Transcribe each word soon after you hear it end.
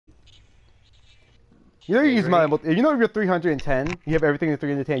You know you use ready? you know if you're 310, you have everything in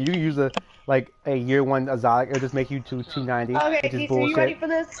 310. You can use a year one exotic. It'll just make you to 290, Okay, which is Jason, are you ready bullshit. for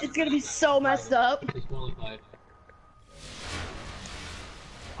this? It's gonna be so messed up.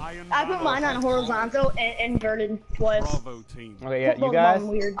 I put mine on horizontal and inverted twice. Bravo team. Okay, yeah, Put you both of them guys.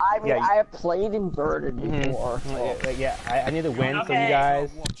 weird. I mean, Yeah. I have played inverted before. So. Yeah, I need to win. So Okay.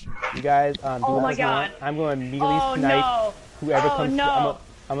 you guys, do Oh what my you God. want. I'm going to immediately Oh snipe no. whoever Oh comes. no.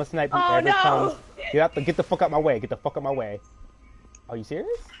 I'm gonna snipe Oh whoever comes. no. You have to get the fuck out my way. Get the fuck out my way. Are you serious?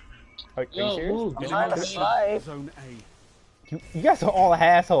 Are you serious? Move, I'm trying to snipe. Zone A. You guys are all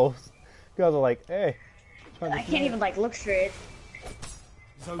assholes. You guys are like, hey. I can't even like look straight.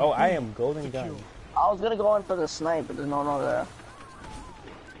 Zone Oh, I B am golden secure. gun. I was gonna go in for the snipe, but there's no one there.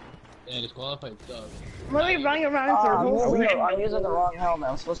 Yeah, disqualified sucks. I'm literally running around in circles. I'm using the wrong helmet.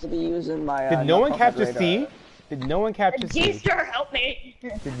 I'm supposed to be using my. Did no one knuckle capture C? radar. Did no one capture C? G-Star, help me.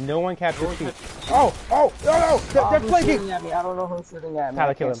 Did no one capture C? Oh, no, they're Who's flanking. shooting at me? I don't know who's shooting at me.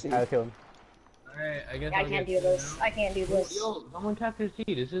 Tyler, I kill can't him. see. Tyler, kill him. Alright, I guess I I'll can't get do this. I can't do this. Yo, someone capture C.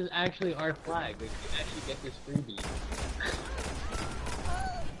 This is actually our flag. Like, we can actually get this freebie.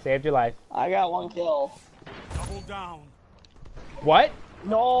 Saved your life. I got one kill. Double down. What?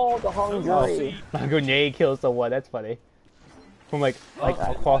 No, the Hungary. My grenade killed someone. That's funny. From like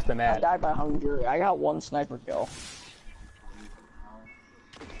across the I map. died by Hungary. I got one sniper kill.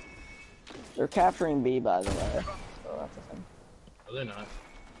 They're capturing B, by the way. So that's the thing. No, they're not.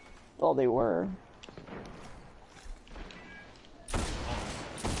 Well, they were.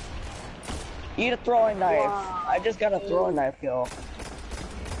 Eat a throwing knife. Wow. I just got a throwing knife kill.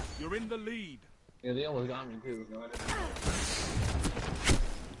 You're in the lead. Yeah, they almost got me too.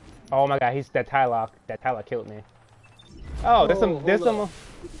 Oh my god, that Tyler killed me. Oh, there's some.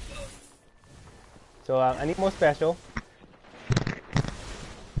 So I need more special.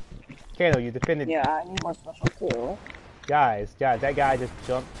 Kano, you defended. Yeah, I need more special too. Guys, that guy just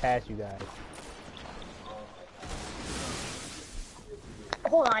jumped past you guys.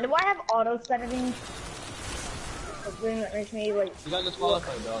 Hold on, do I have auto editing? The thing that makes me like. You got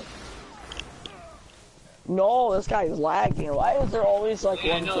disqualified, dog. No, this guy's lagging. Why is there always like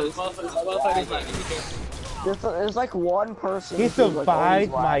Yeah, one no, person? disqualified is like, There's like one person. He who's, like,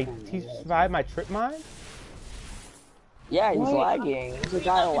 survived always my lagging. trip mine. Yeah, he's lagging. There's a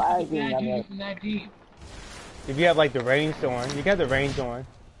guy lagging. I mean, If you have like the range on, you got the range on.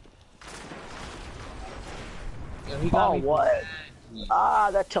 Yo, he got oh me what? from Ah,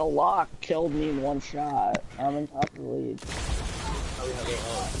 that Talak killed me in one shot. I'm in top of the lead.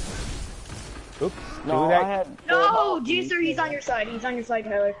 Oops. No, do that. I had. No, G-Star, he's on your side. He's on your side,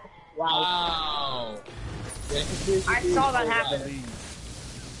 Tyler. Wow. I saw that happen.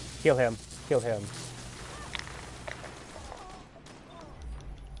 Kill him. Kill him.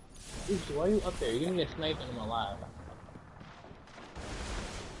 Oops, why are you up there? You're gonna get sniped and I'm alive.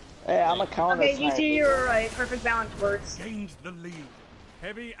 Hey, I'm a counter Okay, sniper. GC, you're right. Perfect balance words. Gained the lead.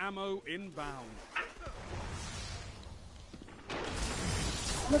 Heavy ammo inbound.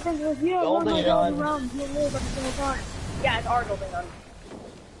 Golden gun. Yeah, it's our golden gun.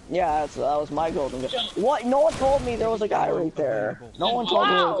 Yeah, that was my golden gun. What? No one told me there was a guy right there. No one told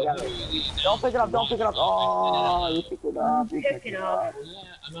me there was a guy right there. Don't pick it up, don't pick it up. Oh, you picked it up. You picked it up. Yeah,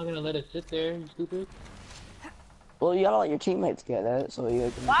 I'm not gonna let it sit there, you stupid. Well, you gotta let your teammates get it, so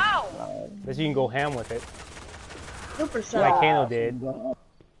you can... Wow! Because you can go ham with it. Super Like sad. Kano did.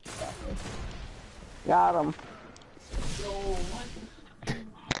 Got him.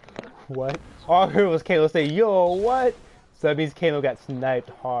 What? All I heard was Kano say, yo, what? So that means Kano got sniped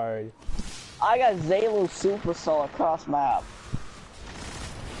hard. I got Zalo Supercell across map.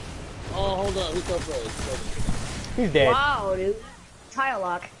 Oh, hold on, who's up first? He's dead. Wow, dude. Tile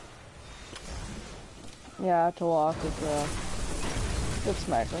lock. Yeah, Talak is good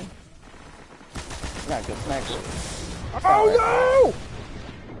smacker. Not good smacker. Oh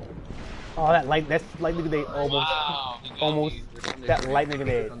no! Oh, that lightning grenade almost, Wow, he got almost, me. that lightning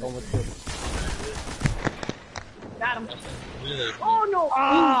grenade almost killed me. Got him. Really? Oh no!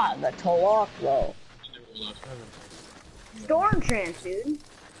 Ah, the Talak though. Storm trance, dude.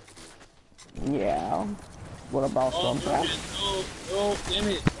 Yeah. What about Oh, Stormtrap? oh, damn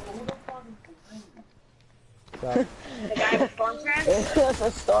it. So, The guy with storm trance? There's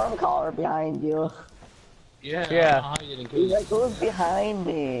a storm caller behind you. Yeah, Yeah. I don't know how you didn't kill He's me. like, who's behind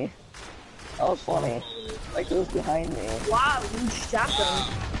me? That was funny. Like, who's behind me? Wow, you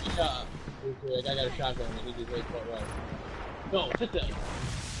shotgun. Yeah. Like, I got a shotgun and he just wait for it right. No, sit there.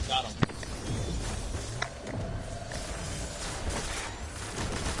 Got him.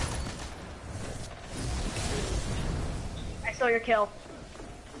 I stole your kill.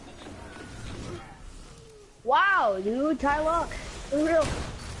 Wow, dude, Ty Luck. For real.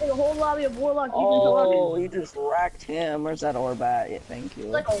 There's a whole lobby of Warlock even Oh, you just wrecked him. Where's that orb at? Yeah, thank you.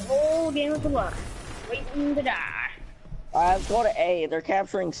 like a whole game of luck. Waiting to die. Let's go to A. They're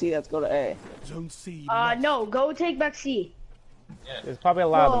capturing C. Let's go to A. Zone C. No, go take back C. There's probably a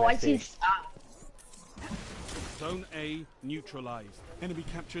lot of No, them I at see. C. Zone A neutralized. Enemy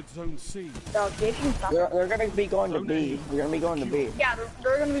captured Zone C. They can stop. They're gonna be going to B. We're gonna be going to B. Yeah,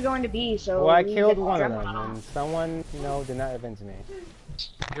 they're gonna be going to B, so... Well, I we killed get one of jump them, on and someone, you know, did not avenge me.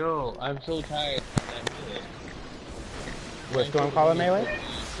 Yo, I'm so tired. What, Stormcaller melee?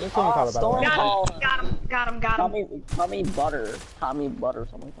 Where's Stormcaller, by the way? Got him. Tommy Butter,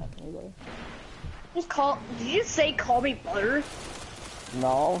 something like that. Anybody? Just call... Did you say call me Butter?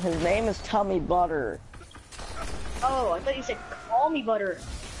 No, his name is Tommy Butter. Oh, I thought you said call me Butter.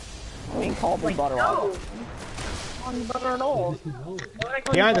 I mean, call me Like, Butter. no. Call me Butter at all.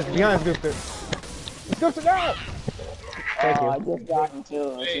 Behind us, Goofster. Goofster, no! Thank I you. just got him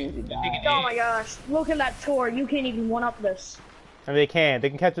too. As soon as he died. Oh my gosh, look at that tour. You can't even one-up this. And they can. They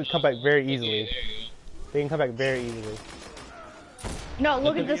can come back very easily. They can come back very easily. No,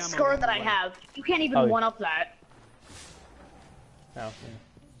 look at this score that I have. You can't even one-up that. Oh, yeah.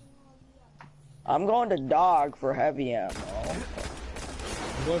 I'm going to dog for heavy ammo.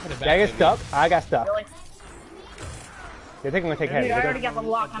 I'm going for the back. Did I get stuck? I got stuck. Really? They're gonna take heavy. Dude, I They're already gonna, got the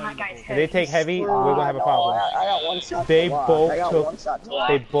lock on that guy's if head. they take heavy, we're gonna have a No, problem. I got one shot. They to lock. both I got took- one shot to lock.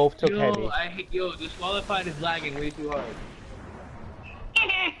 They both took heavy. Yo, disqualified is lagging way too hard.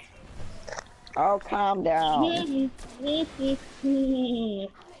 Oh, calm down. Damn,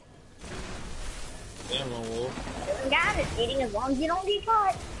 Lone Wolf. Got it, eating as long as you don't get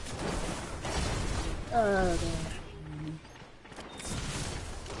caught.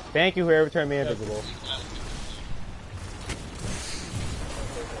 Thank you, whoever turned me invisible.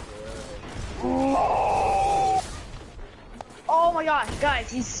 Oh my gosh, guys,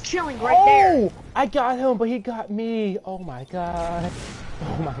 he's chilling right there. Oh! I got him, but he got me. Oh my god.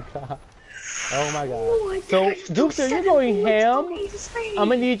 Oh my god. Oh my god. Oh, So, gosh, Goofster, you're going ham. I'm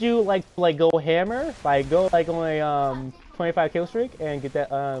gonna need you like go hammer, go like on a 25 kill streak and get that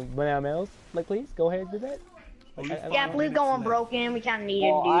banana mails. Like, please go ahead and do that. Yeah, Blue going broken. We kind of need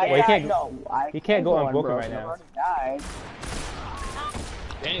him to do Well, that. Well, he can't go unbroken right I've now. already died.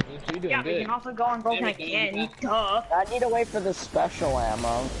 Damn, dude, you're doing Yeah, we good. can also go unbroken again. Duh. I need to wait for the special ammo.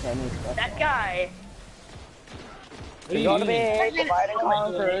 I need special That guy. You go to me, divide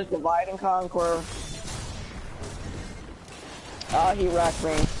and conquer. Oh, he wrecked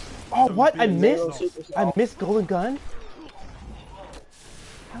me. Oh, what? I missed Golden Gun?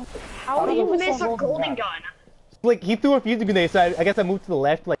 How do you miss a golden gun? Like, he threw a fusing grenade, so I guess I moved to the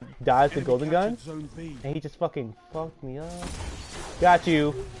left, like, dodge the Enemy Golden Gun. captured Zone B. And he just fucking fucked me up. Got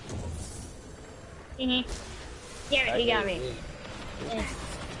you. Yeah, he got me.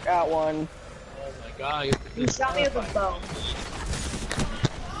 Got one. Oh my god, He shot me with a bow.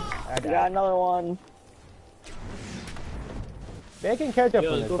 I Got died. another one. They can catch up Yo,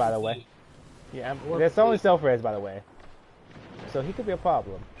 on let's this, go by for the way. C. Yeah, there's only self-res, by the way. So he could be a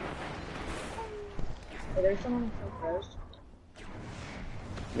problem. Oh, there's someone so close.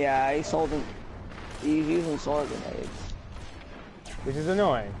 Yeah, he's using sword grenades. Which is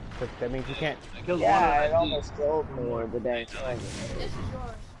annoying. But that means you can't. I killed Yeah, it one almost killed me with the dang sword.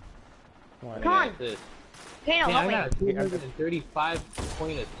 One. Come on. assist. Kano, Man, help I me. got a 235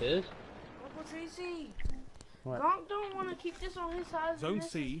 point assist. Uncle Tracy, What? Gronk don't want to keep this on his side. Zone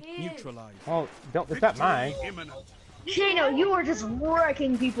this C is his. neutralized. Oh, don't. It's not mine. Victory imminent. Kano, you are just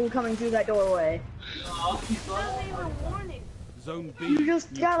wrecking people coming through that doorway. He doesn't even want it. Zone B You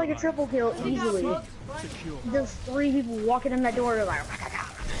just got like a triple kill We got easily. bugs bunny. secure. There's 3 people walking in that door. They're like,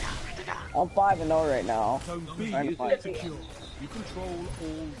 I'm 5-0 right now. Zone B Trying to fight. secure. You control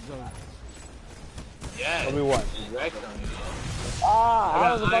all zones. Yeah, What we want? you wrecked on me. Ah,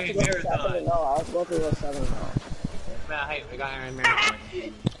 I was got about to go Iron 7-0. I was about to go 7-0. Man, I got Iron Marathon.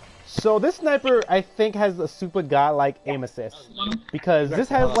 So this sniper, I think, has a super god-like aim assist because this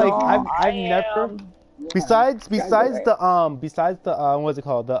has like I've never. Besides the what's it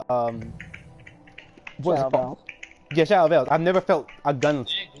called, the what's it called? Yeah, Shadow Veils. I've never felt a gun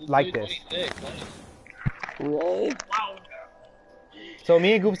like this. Really? So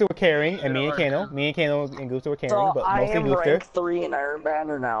me and Goopster were carrying, and me and Kano and Goopster were carrying, So but I mostly am Goopster. rank 3 in Iron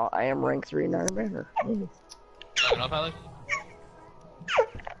Banner now. I am rank 3 in Iron Banner.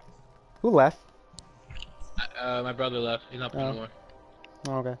 Who left? My brother left. He's not playing anymore.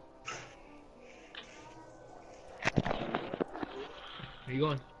 Oh, okay. Where you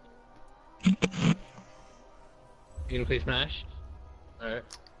going? You gonna play Smash? Alright.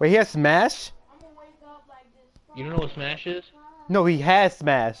 Wait, he has Smash? I'm gonna wake up like this You don't know what Smash is? No, he has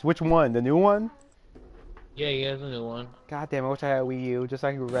Smash. Which one? The new one? Yeah, he has a new one. God damn, I wish I had a Wii U just so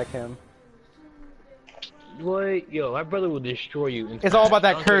I could wreck him. What? Yo, my brother will destroy you. In It's all about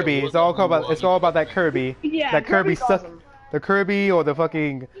Smash. that Kirby. It's all about that Kirby. Yeah, That Kirby Kirby's awesome. The Kirby or the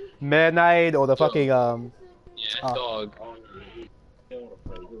fucking Meta Knight or the fucking Yeah, dog.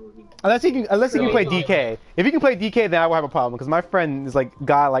 Unless you can play DK. If you can play DK, then I will have a problem because my friend is like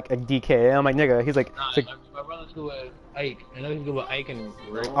got like a DK and I'm like nigga. He's like, Nah, my brother's good with Ike. I know he's good with Ike and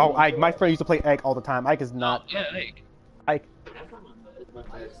Rick. oh Ike. My friend used to play Ike all the time. Ike is not Yeah, Ike. Ike.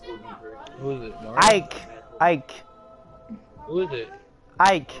 Who is it? Mario? Ike. Who is it?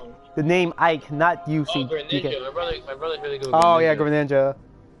 Ike. The name Ike, not UC. Oh, Greninja. DK. My brother's really good with Oh yeah, Greninja. Greninja.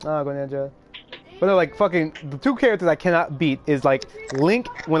 Oh, Greninja. But no, like fucking the two characters I cannot beat is like Link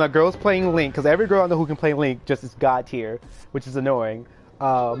when a girl's playing Link, because every girl I know who can play Link just is god tier, which is annoying.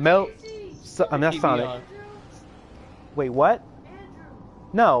 I'm not Sonic. Wait, what?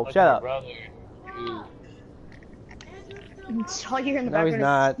 No, That's shut my up. brother. Dude. It's all you're in the No, he's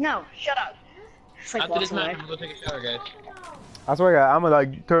background. not. No, shut up. It's like After this walks match, away. I'm gonna go take a shower, guys. I swear to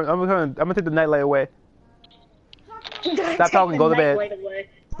God, I'm gonna take the nightlight away. Stop talking, go to bed.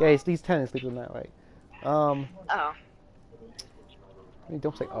 Yeah, he's 10 and sleeps with the nightlight. Oh, I mean,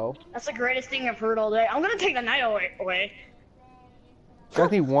 don't say oh. that's the greatest thing I've heard all day. I'm gonna take the night away.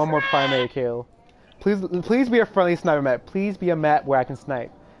 Just need one more primary kill. Please be a friendly sniper map. Please be a map where I can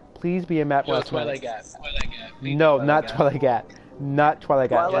snipe. Please be a map where I can Twilight snipe. Gap. Twilight Gap. Please, No, Twilight not Gap. Twilight Gap. Not Twilight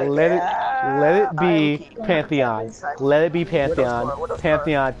Gap. Twilight Let it Gap. be Pantheon. Let it be Pantheon. Widow's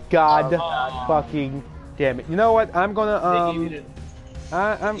Pantheon. God fucking damn it. You know what? I'm gonna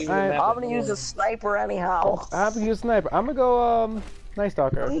I'm gonna use a sniper anyhow. I'm gonna use sniper. I'm gonna go Night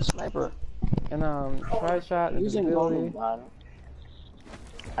Stalker Use sniper. and try shot Using invisibility. golden gun.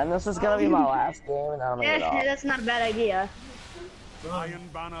 And this is gonna be my last game, and I'm gonna get off. That's not a bad idea. Iron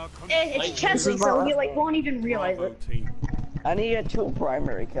Banner It's Chesley, so he like won't even realize Bravo it. team. I need to get 2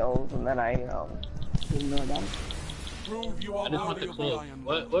 primary kills, and then I, Prove you I are just want worthy the of the cloak. Iron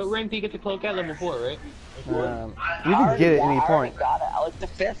What rank do you get the cloak at? Level 4, right? You can get it at any I already point. got it. Like the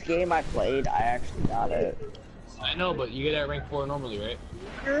 5th game I played, I actually got it. I know, but you get at rank 4 normally,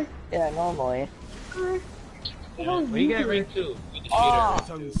 right? Yeah, normally. Well, you get at rank 2. You get the Oh. shader.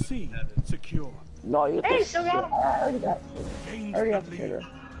 Zone C secure. No, you Hey, can still got him. I already got Gains I already the got the lead. trigger.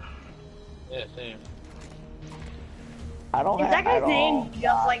 Yeah, same. I don't Is have that guy's at name all.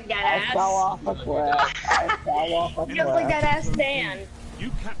 just like that I fell ass? off a cliff. I fell off a Just like that cliff. ass man.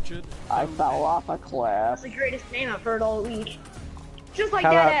 You captured. I fell off a That's cliff. the greatest name I've heard all week. Just like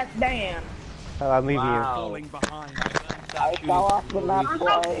How that about- ass man. I'm leaving Falling behind. I fell off the map I'm so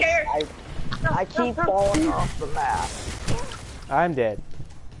twice. scared. I keep falling off the map. you. I'm dead.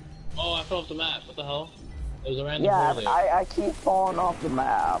 Oh, I fell off the map. What the hell? It was a random Yeah, hole there. I keep falling off the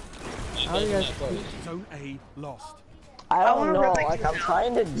map. How do you guys- Zone A lost. I don't wanna know, rip it like too I'm now.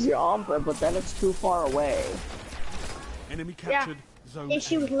 trying to jump, but then it's too far away. Enemy captured. Zone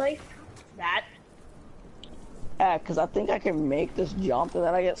Issue with A. life. That. Yeah, because I think I can make this jump and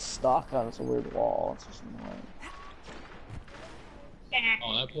then I get stuck on this weird wall. It's just annoying.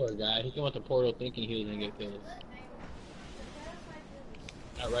 Oh, that poor guy. He came out the portal thinking he was gonna get killed.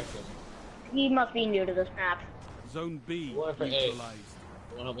 I wrecked him. He must be new to this map. Zone B Going for A. neutralized.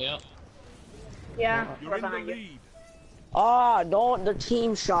 You wanna help me out? Yeah, You're we're in the behind you. lead. Ah, don't, they're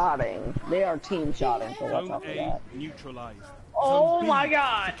team shotting. They are team shotting, so watch Zone out for A that. neutralized. Oh Zone B my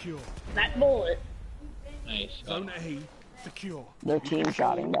god. Secure. That bullet. Nice. Zone A secure. They're team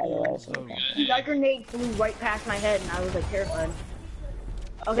shotting, by the way. So. Zone. That grenade flew right past my head and I was like terrified.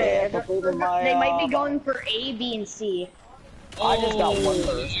 Okay, Yeah, but my, they might be going for A, B, and C. I just got one Oh,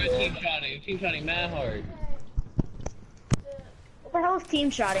 burst. you're team shotting. You're team shotting mad hard. What the hell is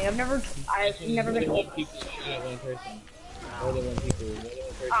team shotting? I've never been. More people shoot at one person. More than one people. More than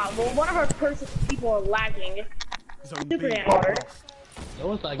one person. Well, one of our people are lagging. Zone Super B damn hard. lost. No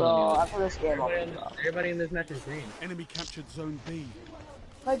one's like So on after this game, I'll you. be off. Everybody in this match is green. Enemy captured Zone B.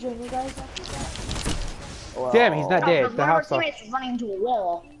 Well, Damn, he's not dead. One of The our house sucks. teammates is running into a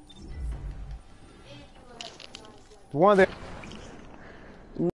wall. One of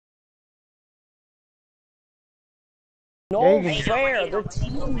the No Yeah, you can- fair, they're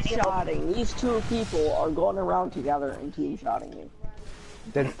team shotting. These two people are going around together and team shotting me.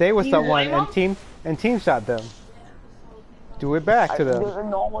 then stay with You someone blame and team shot them. Do it back to them.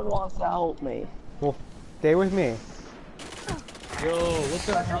 No one wants to help me. Well, stay with me. Yo, what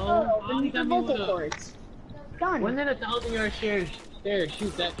the hell? Open the vocal cords. Done. When did 1,000-yard stairs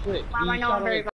shoot that quick? Wow, I You know shot I'm very like